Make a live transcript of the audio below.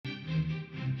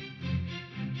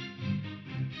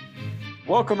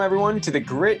Welcome, everyone, to the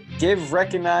Grit, Give,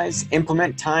 Recognize,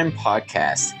 Implement Time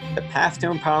podcast, the path to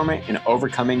empowerment and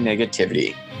overcoming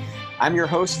negativity. I'm your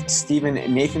host, Stephen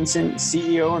Nathanson,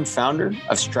 CEO and founder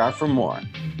of Strive for More.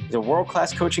 It's a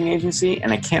world-class coaching agency,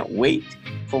 and I can't wait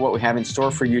for what we have in store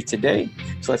for you today.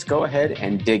 So let's go ahead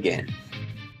and dig in.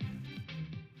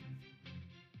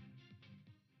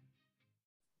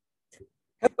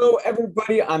 Hello,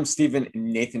 everybody. I'm Stephen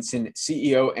Nathanson,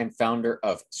 CEO and founder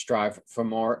of Strive for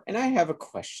More, and I have a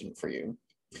question for you.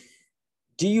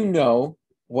 Do you know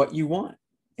what you want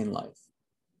in life?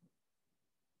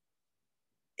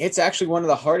 It's actually one of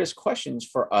the hardest questions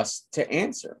for us to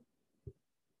answer.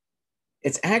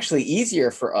 It's actually easier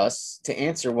for us to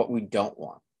answer what we don't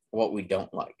want, what we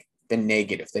don't like, the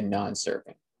negative, the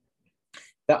non-serving.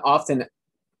 That often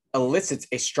elicits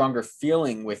a stronger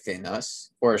feeling within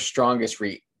us or a strongest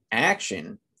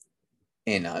reaction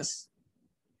in us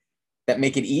that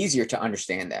make it easier to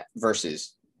understand that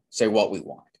versus say what we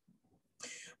want.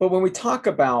 But when we talk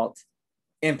about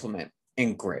implement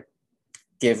and grit,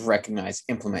 give, recognize,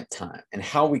 implement time, and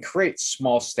how we create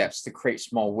small steps to create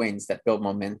small wins that build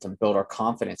momentum, build our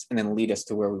confidence, and then lead us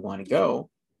to where we want to go,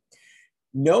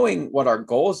 knowing what our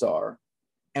goals are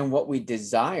and what we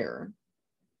desire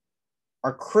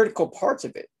are critical parts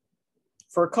of it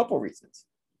for a couple reasons.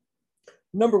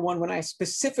 Number one, when I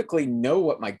specifically know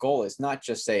what my goal is, not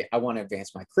just say I want to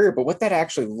advance my career, but what that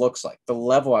actually looks like, the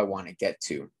level I want to get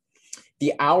to,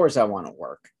 the hours I want to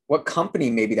work, what company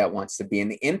maybe that wants to be,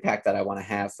 and the impact that I want to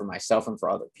have for myself and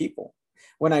for other people.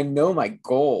 When I know my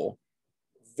goal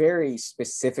very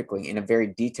specifically in a very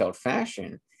detailed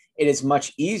fashion, it is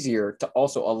much easier to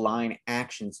also align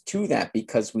actions to that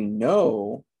because we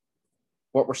know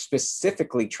what we're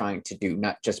specifically trying to do,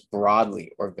 not just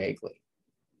broadly or vaguely.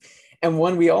 And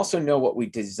when we also know what we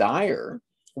desire,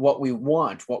 what we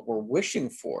want, what we're wishing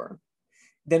for,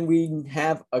 then we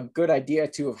have a good idea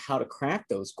too of how to craft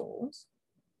those goals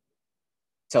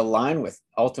to align with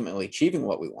ultimately achieving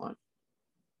what we want.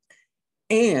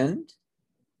 And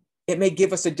it may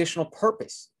give us additional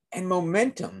purpose and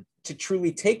momentum to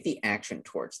truly take the action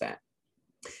towards that.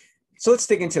 So let's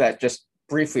dig into that just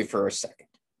briefly for a second.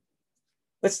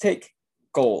 Let's take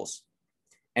goals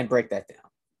and break that down.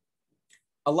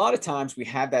 A lot of times we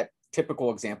have that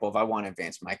typical example of I want to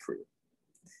advance my career.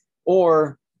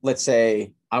 Or let's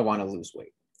say I want to lose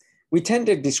weight. We tend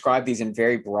to describe these in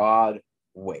very broad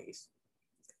ways.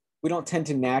 We don't tend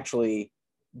to naturally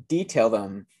detail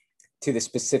them to the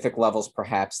specific levels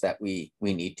perhaps that we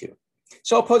need to.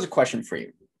 So I'll pose a question for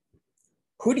you.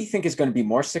 Who do you think is going to be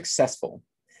more successful?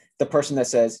 The person that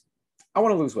says, I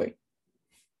want to lose weight,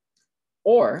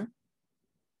 or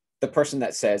the person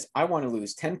that says, I want to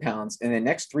lose 10 pounds in the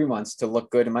next 3 months to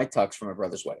look good in my tux for my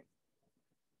brother's wedding?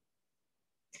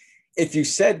 If you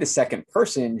said the second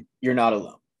person, you're not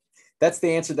alone. That's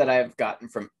the answer that I have gotten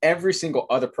from every single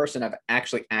other person I've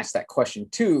actually asked that question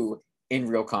to in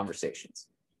real conversations.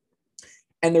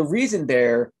 And the reason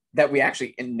there that we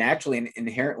actually naturally and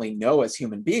inherently know as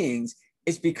human beings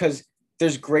is because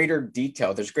there's greater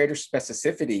detail, there's greater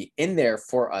specificity in there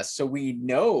for us. So we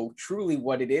know truly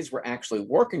what it is we're actually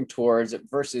working towards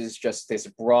versus just this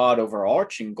broad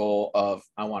overarching goal of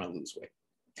I want to lose weight.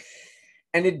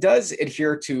 And it does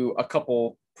adhere to a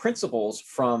couple principles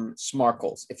from SMART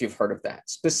goals, if you've heard of that: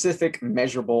 specific,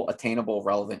 measurable, attainable,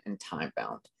 relevant, and time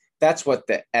bound. That's what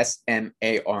the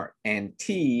SMART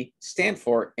stand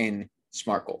for in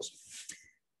SMART goals.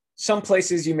 Some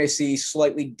places you may see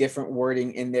slightly different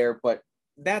wording in there, but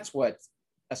that's what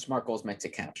a SMART goal is meant to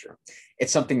capture.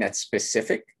 It's something that's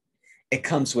specific. It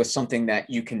comes with something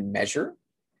that you can measure.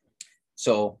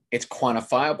 So it's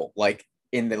quantifiable, like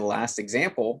in the last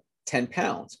example, 10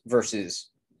 pounds versus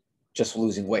just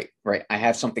losing weight, right? I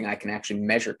have something I can actually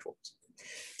measure towards.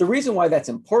 The reason why that's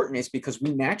important is because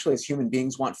we naturally as human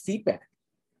beings want feedback.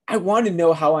 I want to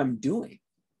know how I'm doing.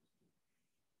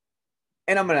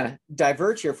 And I'm going to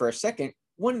diverge here for a second.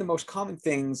 One of the most common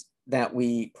things that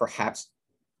we perhaps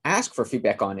ask for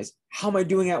feedback on is, how am I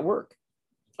doing at work?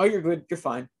 Oh, you're good. You're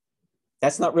fine.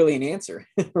 That's not really an answer,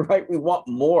 right? We want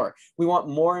more. We want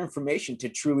more information to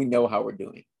truly know how we're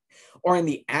doing. Or in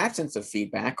the absence of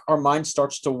feedback, our mind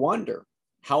starts to wonder,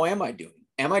 how am I doing?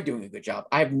 Am I doing a good job?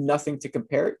 I have nothing to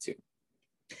compare it to.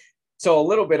 So a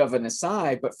little bit of an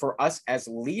aside, but for us as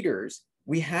leaders,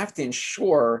 we have to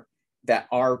ensure that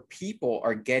our people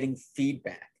are getting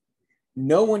feedback.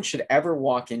 No one should ever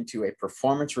walk into a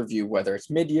performance review, whether it's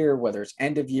mid-year, whether it's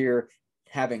end of year,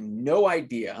 having no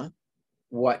idea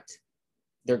what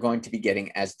they're going to be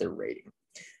getting as their rating.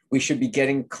 We should be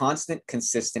getting constant,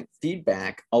 consistent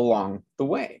feedback along the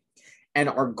way. And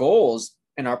our goals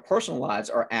And our personal lives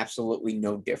are absolutely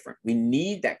no different. We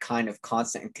need that kind of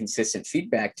constant and consistent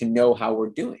feedback to know how we're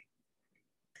doing.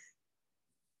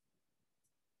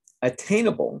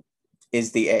 Attainable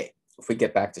is the A, if we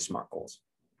get back to SMART goals.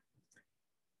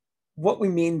 What we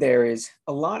mean there is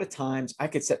a lot of times I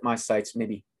could set my sights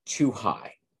maybe too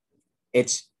high.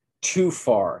 It's too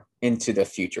far into the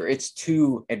future. It's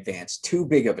too advanced, too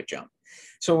big of a jump.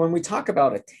 So when we talk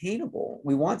about attainable,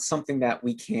 we want something that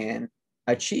we can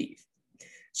achieve.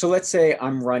 So let's say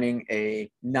I'm running a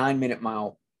 9-minute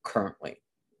mile currently.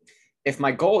 If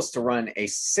my goal is to run a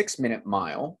 6-minute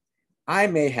mile, I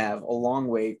may have a long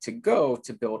way to go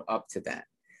to build up to that.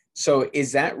 So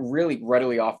is that really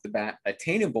readily off the bat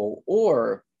attainable,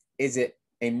 or is it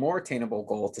a more attainable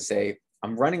goal to say,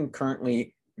 I'm running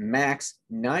currently max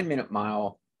 9-minute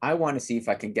mile. I want to see if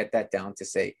I can get that down to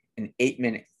say an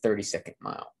 8-minute, 30-second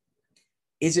mile.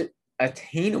 Is it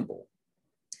attainable?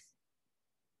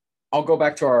 I'll go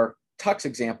back to our Tux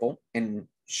example and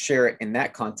share it in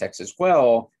that context as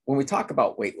well. When we talk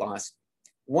about weight loss,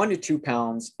 1 to 2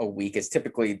 pounds a week is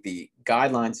typically the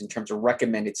guidelines in terms of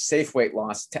recommended safe weight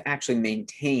loss to actually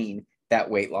maintain that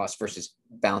weight loss versus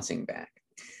bouncing back.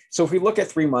 So if we look at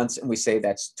 3 months and we say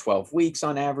that's 12 weeks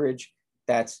on average,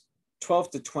 that's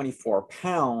 12 to 24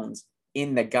 pounds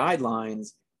in the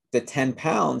guidelines. The 10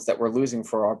 pounds that we're losing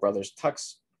for our brother's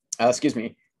tux,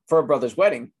 for our brother's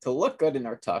wedding to look good in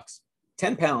our tux,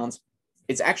 10 pounds,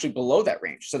 it's actually below that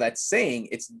range. So that's saying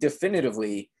it's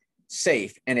definitively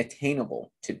safe and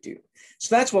attainable to do.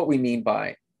 So that's what we mean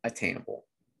by attainable.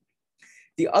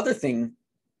 The other thing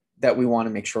that we want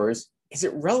to make sure is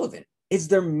it relevant? Is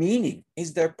there meaning?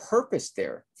 Is there purpose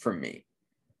there for me?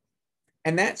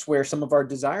 And that's where some of our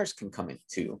desires can come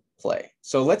into play.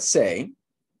 So let's say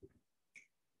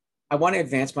I want to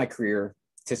advance my career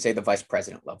to, say, the vice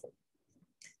president level.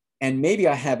 And maybe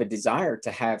I have a desire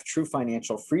to have true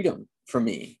financial freedom for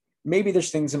me. Maybe there's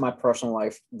things in my personal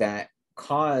life that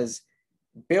cause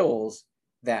bills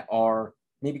that are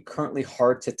maybe currently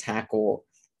hard to tackle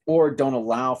or don't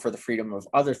allow for the freedom of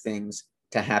other things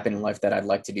to happen in life that I'd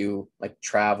like to do, like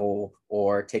travel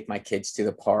or take my kids to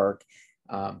the park.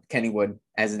 Kennywood,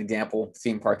 as an example,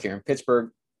 theme park here in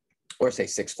Pittsburgh, or say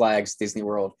Six Flags, Disney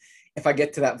World. If I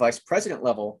get to that vice president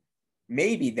level,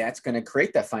 maybe that's going to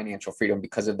create that financial freedom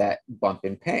because of that bump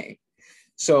in pay.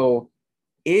 So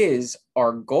is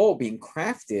our goal being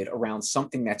crafted around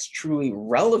something that's truly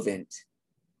relevant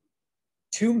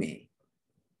to me?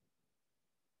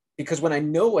 Because when I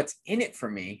know what's in it for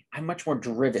me, I'm much more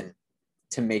driven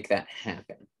to make that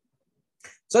happen.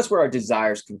 So that's where our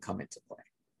desires can come into play.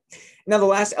 Now, the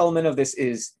last element of this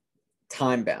is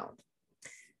time bound.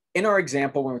 In our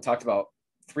example, when we talked about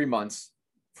 3 months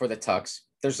for the tux,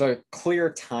 there's a clear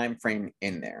time frame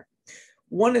in there.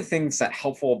 One of the things that's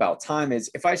helpful about time is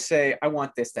if I say I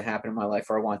want this to happen in my life,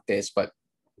 or I want this, but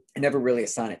I never really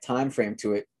assign a time frame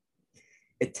to it,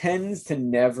 it tends to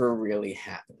never really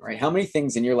happen, right? How many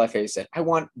things in your life have you said, I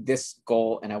want this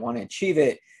goal and I want to achieve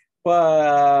it,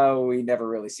 but we never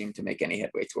really seem to make any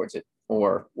headway towards it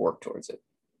or work towards it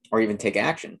or even take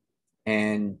action?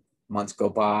 And months go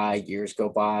by, years go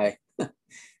by,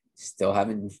 still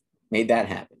haven't made that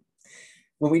happen.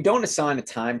 When we don't assign a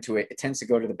time to it, it tends to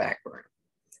go to the back burner.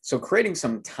 So creating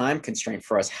some time constraint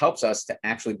for us helps us to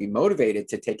actually be motivated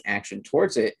to take action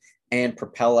towards it and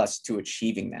propel us to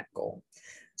achieving that goal.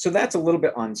 So that's a little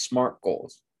bit on SMART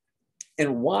goals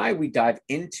and why we dive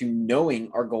into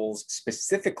knowing our goals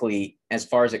specifically as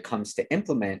far as it comes to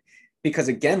implement. Because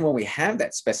again, when we have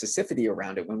that specificity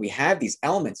around it, when we have these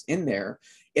elements in there,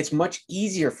 it's much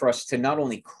easier for us to not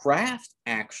only craft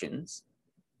actions,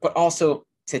 but also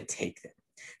to take them.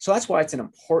 So that's why it's an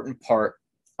important part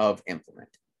of implement.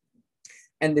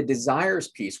 And the desires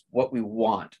piece, what we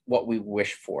want, what we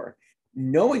wish for,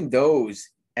 knowing those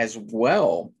as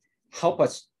well help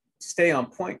us stay on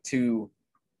point to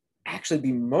actually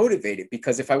be motivated.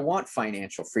 Because if I want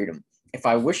financial freedom, if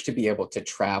I wish to be able to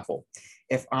travel,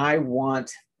 if I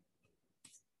want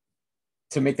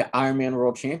to make the Ironman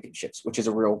World Championships, which is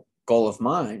a real goal of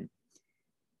mine,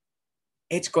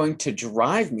 it's going to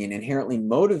drive me and inherently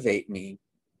motivate me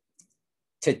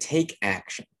to take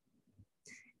action.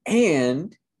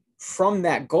 And from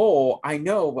that goal, I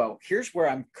know, well, here's where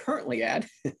I'm currently at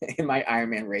in my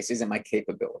Ironman races and my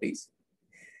capabilities.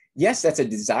 Yes, that's a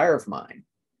desire of mine,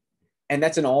 and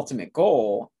that's an ultimate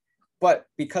goal. But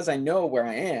because I know where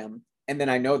I am, and then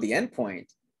I know the end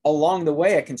point, along the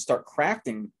way, I can start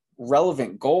crafting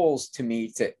relevant goals to me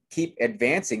to keep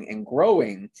advancing and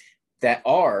growing that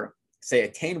are, say,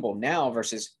 attainable now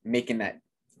versus making that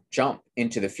jump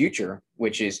into the future,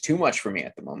 which is too much for me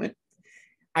at the moment.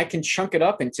 I can chunk it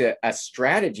up into a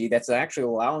strategy that's actually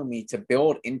allowing me to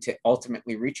build into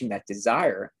ultimately reaching that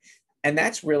desire. And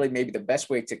that's really maybe the best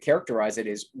way to characterize it,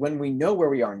 is when we know where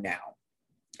we are now,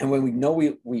 and when we know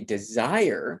we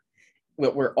desire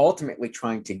what we're ultimately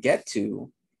trying to get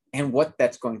to and what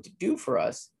that's going to do for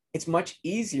us, it's much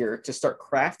easier to start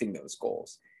crafting those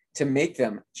goals, to make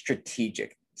them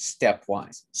strategic,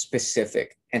 stepwise,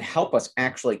 specific, and help us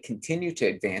actually continue to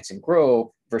advance and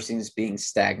grow versus being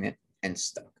stagnant and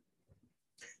stuck.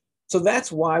 So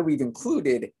that's why we've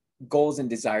included goals and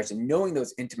desires and knowing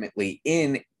those intimately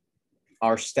in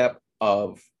our step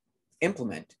of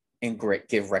implement and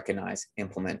give, recognize,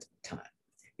 implement time,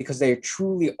 because they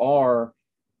truly are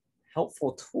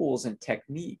helpful tools and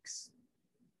techniques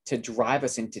to drive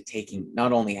us into taking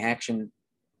not only action,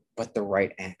 but the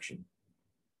right action.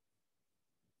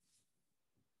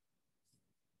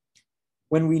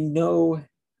 When we know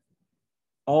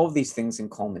all of these things in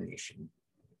culmination,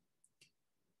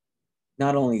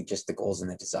 not only just the goals and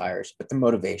the desires, but the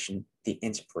motivation, the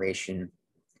inspiration,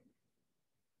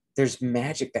 there's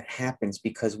magic that happens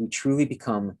because we truly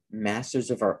become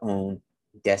masters of our own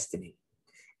destiny.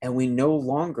 And we no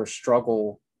longer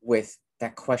struggle with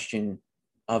that question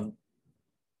of,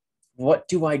 what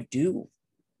do I do?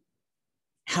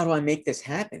 How do I make this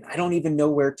happen? I don't even know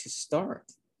where to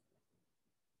start.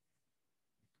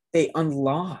 They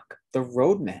unlock the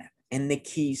roadmap and the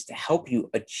keys to help you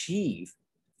achieve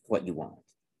what you want,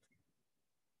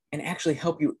 and actually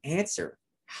help you answer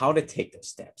how to take those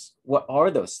steps. What are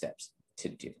those steps to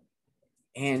do?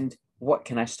 And what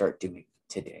can I start doing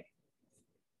today?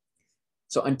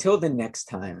 So until the next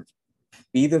time,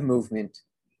 be the movement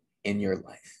in your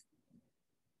life.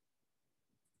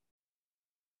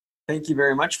 Thank you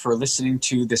very much for listening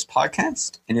to this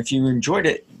podcast. And if you enjoyed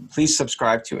it, please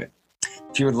subscribe to it.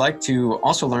 If you would like to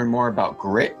also learn more about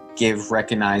GRIT, Give,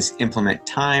 Recognize, Implement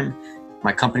Time,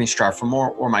 my company Strive for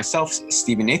More, or myself,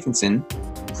 Stephen Nathanson,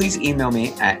 please email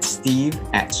me at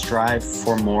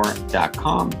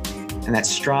steve@striveformore.com. And that's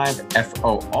strive,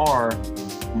 F-O-R,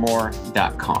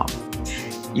 more.com.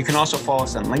 You can also follow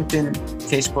us on LinkedIn,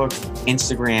 Facebook,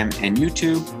 Instagram, and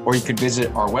YouTube, or you could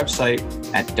visit our website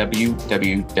at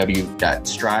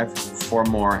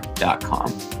www.striveformore.com.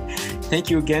 Thank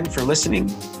you again for listening,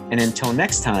 and until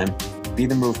next time, be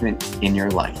the movement in your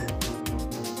life.